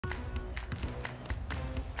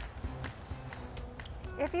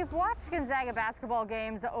If you've watched Gonzaga basketball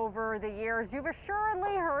games over the years, you've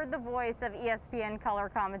assuredly heard the voice of ESPN color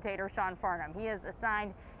commentator Sean Farnham. He has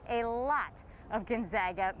assigned a lot of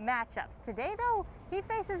Gonzaga matchups. Today, though, he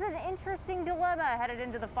faces an interesting dilemma headed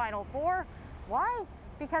into the Final Four. Why?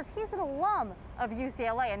 Because he's an alum of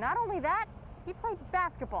UCLA, and not only that, he played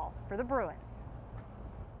basketball for the Bruins.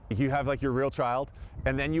 You have like your real child,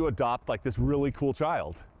 and then you adopt like this really cool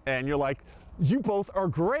child, and you're like, you both are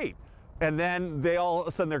great. And then all of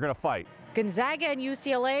a sudden they're going to fight. Gonzaga and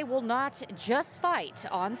UCLA will not just fight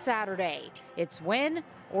on Saturday. It's win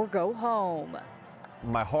or go home.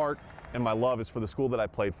 My heart and my love is for the school that I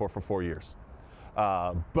played for 4 years.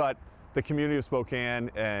 But the community of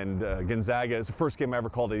Spokane and Gonzaga is the first game I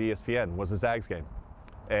ever called at ESPN was the Zags game.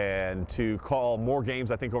 And to call more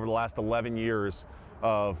games, I think, over the last 11 years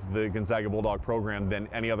of the Gonzaga Bulldog program than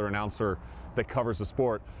any other announcer that covers the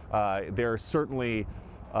sport, there's certainly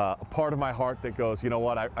a part of my heart that goes, you know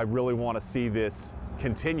what, I really want to see this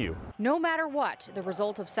continue. No matter what, the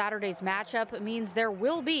result of Saturday's matchup means there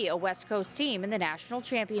will be a West Coast team in the national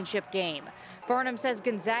championship game. Farnham says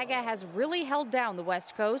Gonzaga has really held down the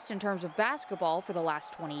West Coast in terms of basketball for the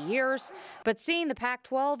last 20 years, but seeing the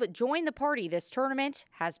Pac-12 join the party this tournament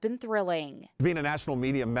has been thrilling. Being a national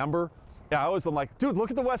media member, I always am like, dude, look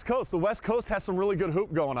at the West Coast. The West Coast has some really good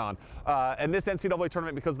hoop going on. And this NCAA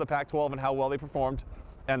tournament, because of the Pac-12 and how well they performed,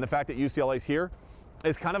 and the fact that UCLA's here,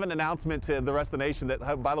 is kind of an announcement to the rest of the nation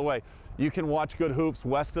that, by the way, you can watch good hoops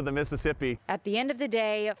west of the Mississippi. At the end of the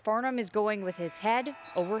day, Farnham is going with his head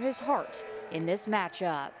over his heart in this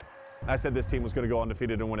matchup. I said this team was going to go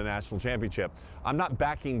undefeated and win a national championship. I'm not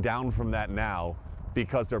backing down from that now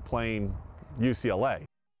because they're playing UCLA.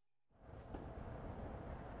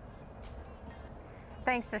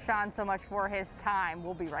 Thanks to Sean so much for his time.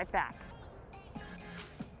 We'll be right back.